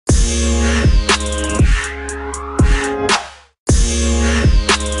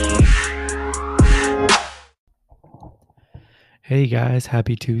Hey guys,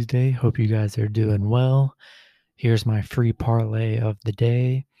 happy Tuesday. Hope you guys are doing well. Here's my free parlay of the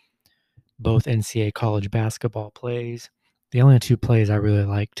day. Both NCAA college basketball plays. The only two plays I really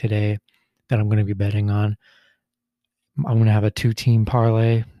like today that I'm going to be betting on. I'm going to have a two-team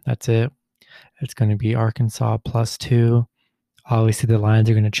parlay. That's it. It's going to be Arkansas +2. Obviously, the lines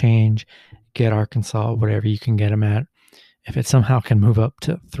are going to change. Get Arkansas, whatever you can get them at. If it somehow can move up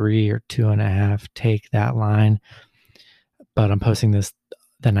to 3 or 2.5, take that line. But I'm posting this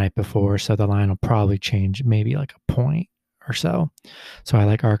the night before, so the line will probably change maybe like a point or so. So I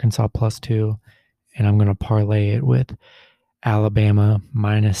like Arkansas +2, and I'm going to parlay it with Alabama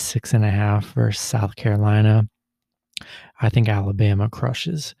 -6.5 versus South Carolina. I think Alabama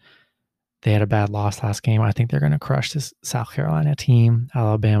crushes. They had a bad loss last game. I think they're going to crush this South Carolina team.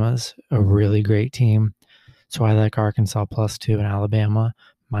 Alabama's a really great team. So I like Arkansas +2 and Alabama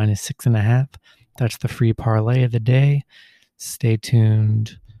 -6.5. That's the free parlay of the day. Stay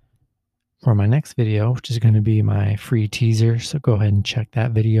tuned for my next video, which is going to be my free teaser. So go ahead and check that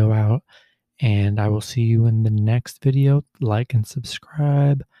video out. And I will see you in the next video. Like and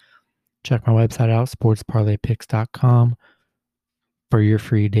subscribe. Check my website out, sportsparlaypicks.com, for your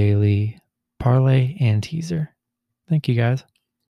free daily parlay and teaser. Thank you guys.